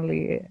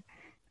personally,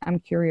 I'm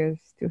curious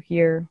to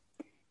hear.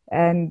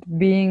 And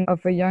being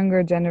of a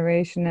younger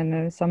generation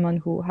and someone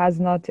who has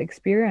not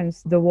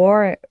experienced the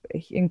war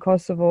in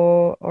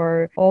Kosovo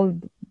or all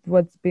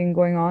what's been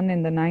going on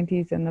in the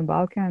 90s in the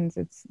Balkans,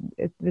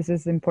 this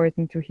is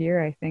important to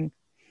hear, I think.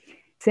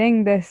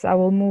 Saying this, I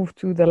will move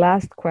to the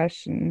last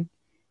question,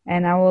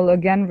 and I will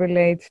again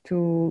relate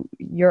to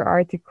your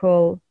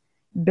article,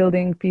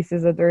 Building Peace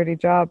is a Dirty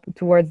Job.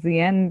 Towards the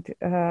end,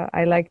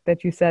 I like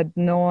that you said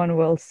no one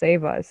will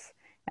save us,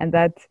 and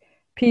that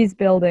peace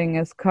building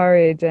is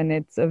courage and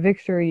it's a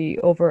victory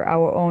over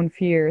our own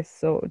fears.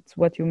 So it's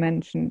what you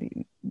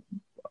mentioned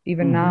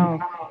even now.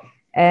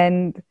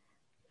 And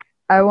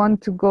I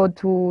want to go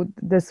to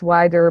this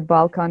wider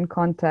Balkan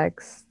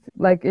context.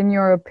 Like, in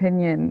your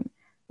opinion,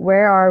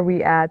 where are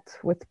we at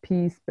with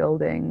peace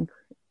building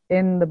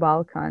in the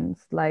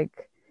Balkans?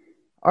 Like,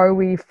 are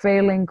we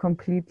failing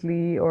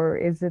completely, or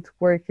is it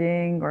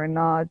working or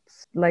not?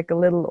 Like a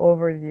little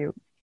overview.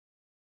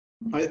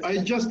 I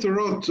just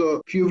wrote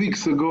a few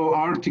weeks ago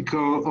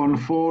article on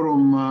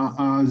forum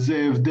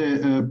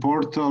ZFD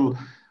portal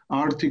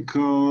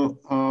article,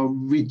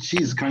 which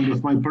is kind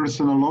of my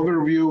personal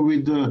overview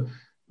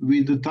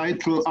with the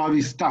title Are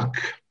we stuck?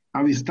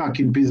 Are we stuck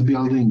in peace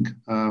building?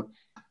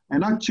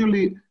 And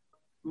actually,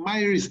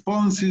 my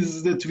response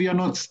is that we are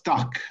not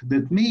stuck,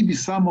 that maybe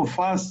some of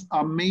us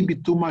are maybe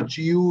too much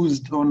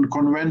used on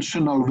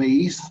conventional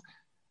ways,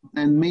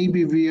 and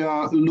maybe we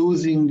are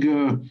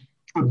losing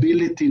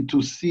ability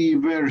to see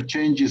where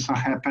changes are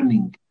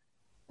happening.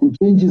 And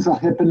changes are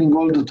happening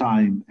all the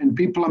time, and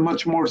people are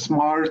much more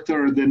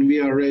smarter than we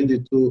are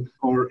ready to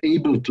or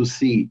able to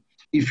see.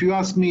 If you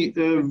ask me,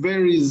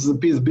 where is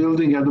peace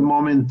building at the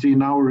moment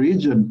in our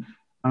region,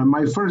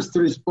 my first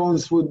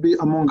response would be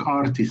among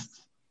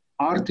artists.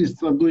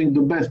 Artists are doing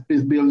the best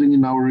peace building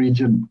in our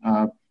region.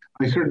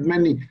 I heard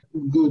many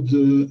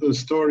good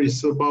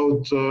stories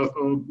about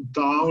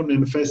town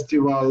and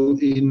festival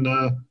in,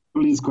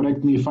 please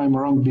correct me if I'm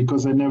wrong,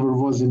 because I never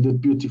was in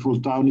that beautiful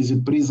town. Is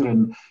it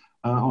Prizren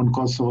on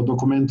Kosovo,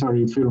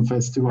 documentary film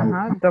festival?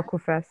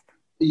 DocuFest.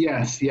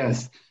 Yes,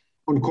 yes.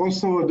 On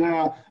Kosovo, there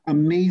are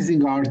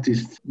amazing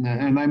artists,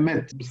 and I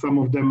met some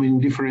of them in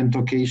different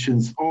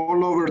occasions.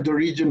 All over the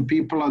region,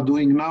 people are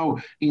doing now.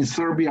 In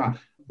Serbia,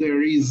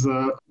 there is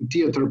a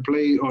theater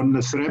play on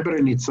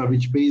Srebrenica,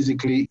 which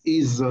basically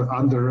is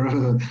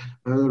under,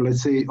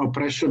 let's say,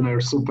 oppression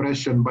or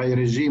suppression by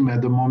regime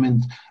at the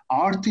moment.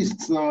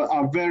 Artists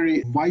are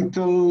very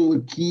vital,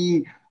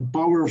 key,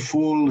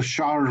 powerful,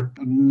 sharp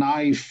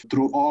knife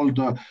through all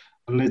the,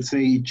 let's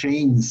say,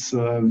 chains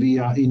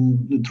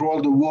through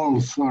all the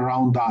walls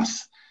around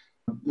us.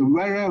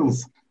 Where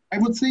else? I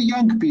would say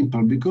young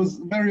people,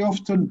 because very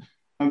often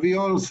we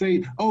all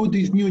say, oh,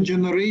 these new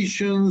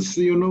generations,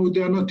 they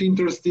are not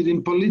interested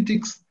in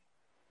politics.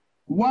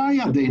 Why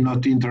are they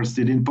not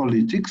interested in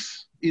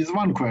politics is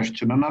one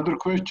question. Another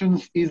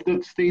question, is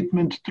that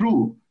statement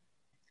true?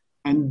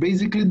 And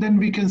basically then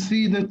we can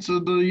see that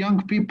the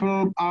young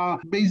people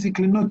are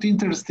basically not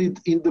interested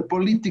in the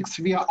politics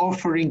we are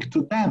offering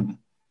to them.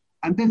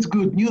 And that's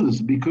good news,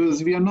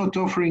 because we are not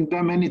offering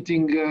them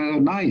anything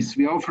nice.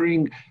 We are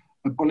offering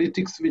a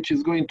politics which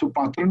is going to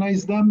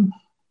patronize them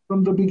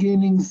from the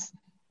beginnings,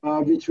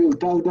 which will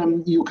tell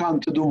them you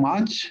can't do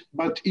much,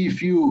 but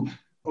if you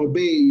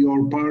obey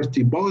your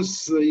party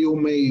boss, you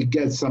may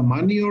get some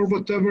money or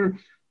whatever.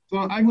 So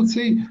I would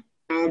say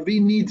we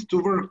need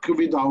to work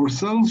with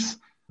ourselves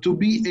to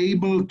be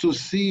able to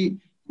see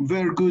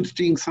where good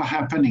things are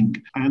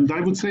happening. And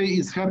I would say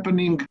it's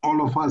happening.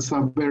 All of us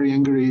are very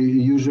angry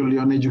usually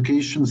on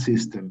education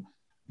system.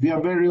 We are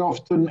very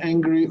often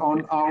angry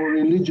on our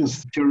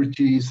religious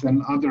churches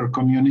and other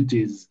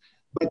communities.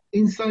 But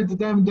inside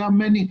them, there are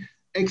many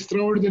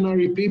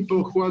extraordinary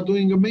people who are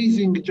doing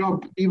amazing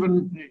job,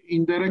 even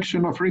in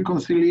direction of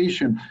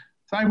reconciliation.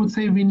 So I would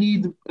say we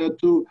need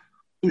to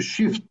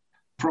shift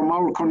from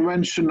our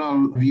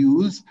conventional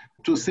views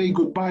to say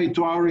goodbye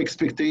to our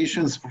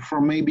expectations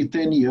from maybe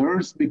 10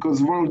 years,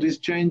 because world is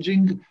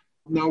changing.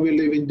 Now we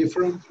live in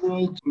different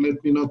world.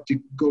 Let me not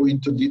go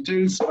into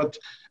details, but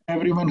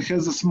everyone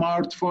has a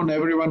smartphone,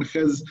 everyone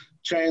has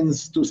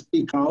chance to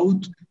speak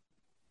out.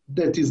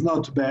 That is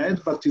not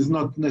bad, but is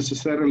not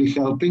necessarily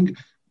helping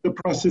the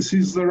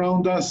processes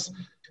around us.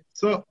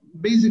 So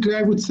basically,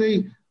 I would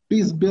say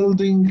peace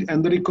building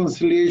and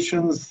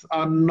reconciliations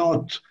are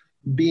not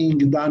being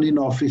done in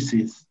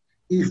offices.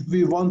 If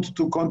we want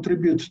to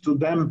contribute to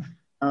them,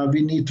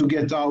 we need to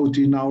get out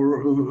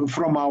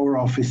from our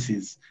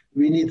offices.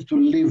 We need to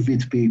live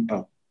with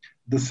people.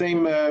 The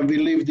same we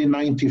lived in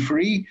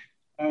 93.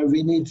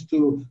 We need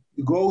to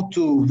go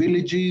to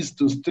villages,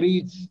 to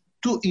streets,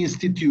 to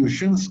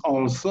institutions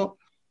also,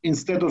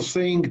 instead of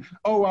saying,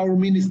 oh, our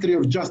Ministry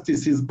of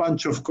Justice is a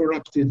bunch of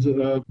corrupted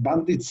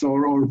bandits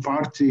or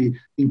party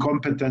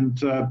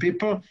incompetent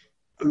people.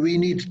 We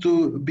need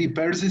to be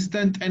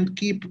persistent and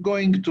keep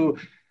going to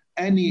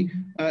any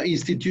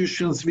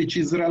institutions which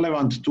is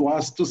relevant to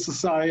us, to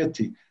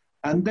society,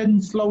 and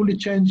then slowly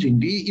changing.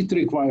 It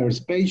requires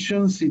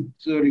patience, it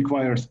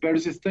requires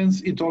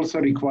persistence, it also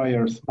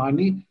requires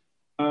money.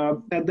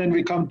 And then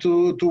we come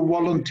to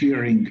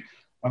volunteering.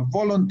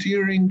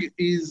 Volunteering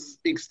is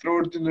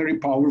extraordinarily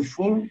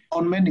powerful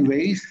on many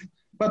ways,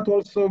 but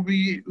also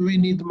we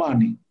need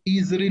money.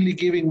 Is really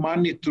giving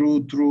money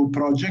through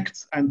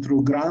projects and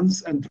through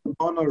grants and through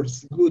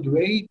donors a good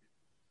way?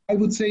 I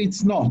would say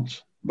it's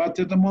not. But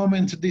at the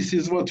moment, this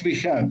is what we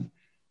have.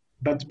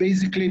 But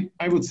basically,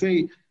 I would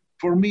say,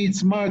 for me,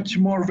 it's much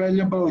more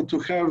valuable to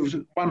have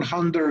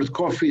 100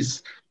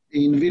 coffees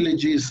in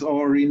villages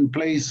or in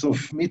place of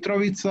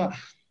Mitrovica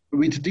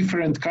with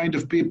different kind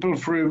of people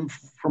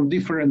from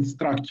different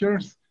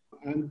structures.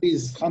 And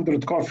these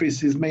 100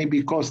 coffees is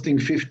maybe costing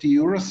 50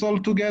 euros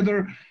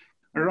altogether,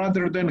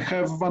 rather than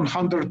have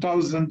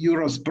 100,000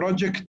 euros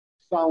project.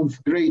 Sounds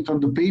great on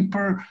the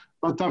paper,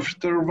 but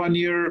after 1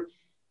 year,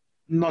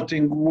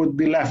 nothing would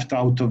be left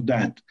out of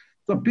that.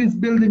 So peace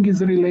building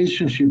is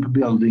relationship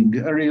building,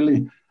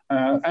 really.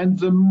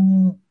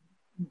 And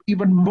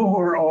even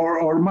more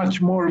or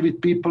much more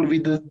with people we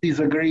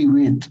disagree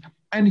with.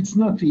 And it's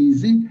not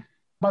easy,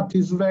 but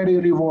it's very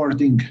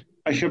rewarding.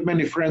 I have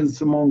many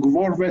friends among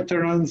war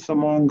veterans,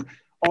 among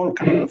all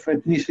kinds of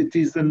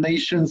ethnicities and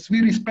nations. We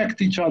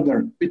respect each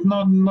other. We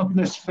not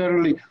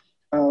necessarily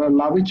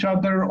love each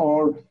other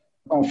or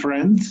are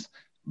friends,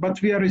 but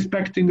we are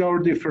respecting our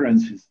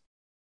differences.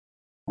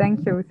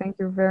 Thank you. Thank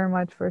you very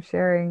much for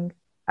sharing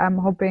I'm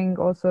hoping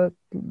also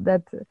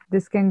that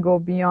this can go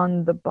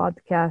beyond the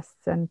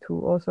podcasts and to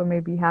also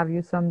maybe have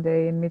you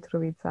someday in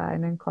Mitrovica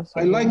and in Kosovo.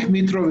 I like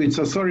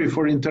Mitrovica. Sorry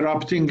for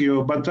interrupting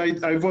you, but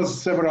I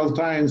was several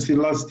times in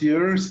last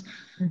years.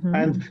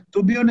 And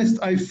to be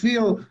honest, I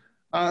feel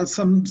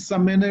some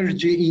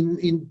energy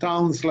in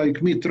towns like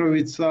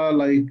Mitrovica,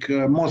 like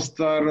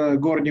Mostar,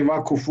 Gornji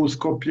Vakuf,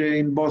 Skopje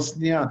in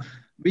Bosnia,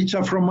 which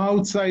are from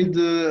outside,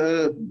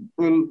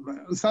 well,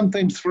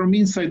 sometimes from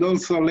inside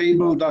also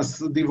labeled as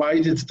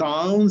divided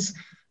towns,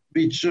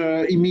 which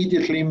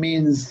immediately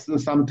means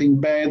something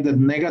bad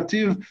and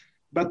negative.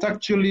 But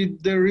actually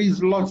there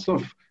is lots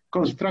of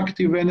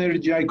constructive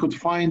energy I could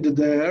find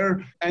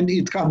there, and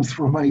it comes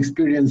from my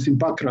experience in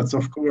Pakrac,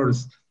 of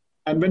course.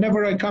 And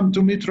whenever I come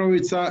to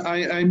Mitrovica,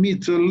 I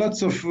meet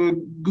lots of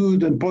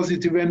good and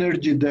positive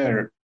energy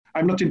there.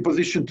 I'm not in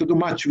position to do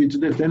much with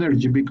that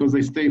energy because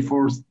I stay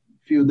for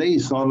few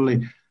days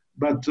only.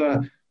 But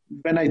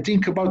when I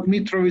think about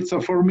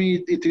Mitrovica, for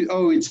me,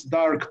 it's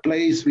dark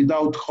place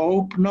without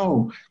hope.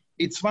 No,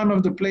 it's one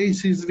of the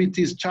places which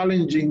is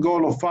challenging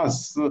all of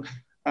us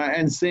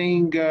and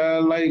saying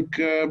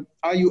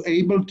are you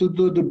able to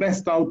do the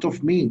best out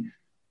of me?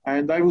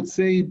 And I would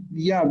say,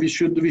 yeah, we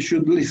should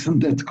listen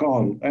that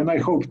call. And I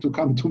hope to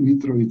come to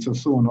Mitrovica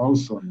soon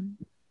also.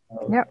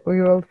 Yeah,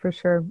 we will for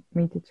sure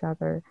meet each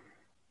other.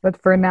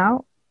 But for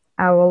now,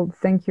 I will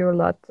thank you a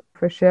lot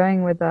for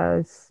sharing with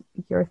us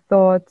your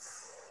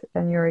thoughts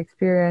and your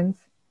experience.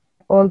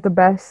 All the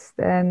best,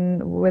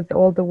 and with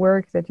all the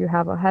work that you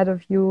have ahead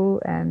of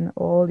you and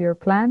all your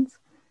plans.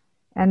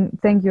 And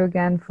thank you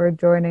again for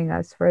joining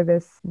us for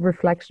this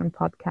reflection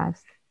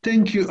podcast.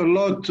 Thank you a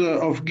lot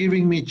of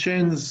giving me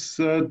chance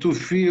to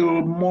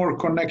feel more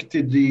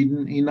connected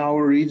in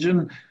our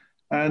region.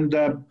 And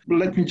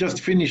let me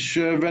just finish.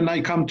 When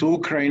I come to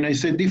Ukraine, I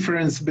say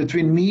difference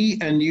between me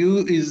and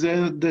you is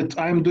that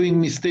I'm doing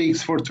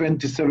mistakes for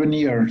 27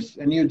 years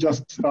and you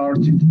just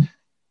started.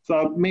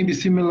 So maybe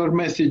similar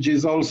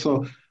messages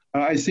also.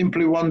 I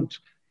simply want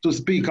to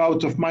speak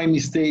out of my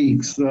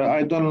mistakes.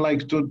 I don't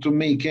like to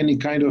make any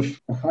kind of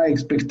high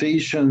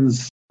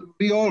expectations.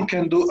 We all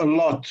can do a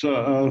lot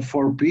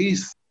for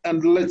peace,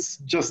 and let's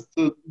just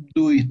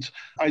do it.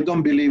 I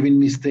don't believe in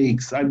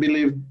mistakes. I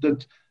believe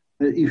that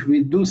if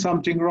we do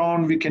something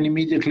wrong, we can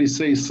immediately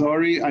say,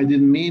 sorry, I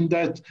didn't mean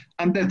that.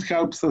 And that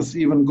helps us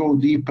even go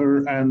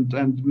deeper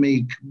and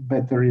make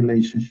better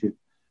relationship.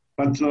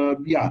 But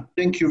yeah,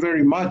 thank you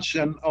very much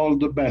and all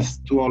the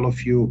best to all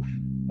of you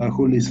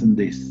who listen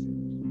this.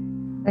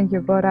 Thank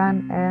you,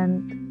 Goran.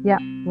 And yeah,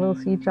 we'll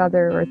see each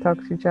other or talk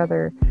to each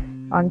other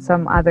on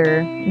some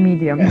other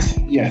medium.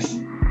 Yes.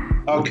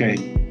 Okay.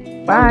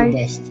 Bye. All the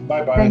best.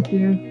 Bye-bye. Thank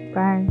you.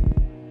 Bye.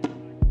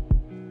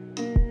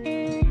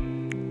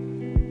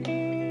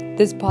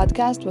 This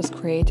podcast was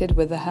created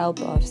with the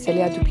help of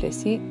Celia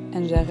Duplessis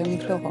and Jeremy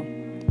Cloro.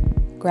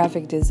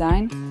 Graphic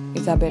design,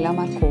 Isabella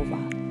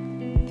Markova.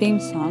 Theme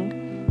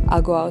song,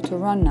 I'll Go Out to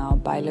Run Now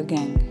by Le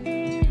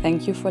Gang.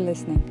 Thank you for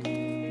listening.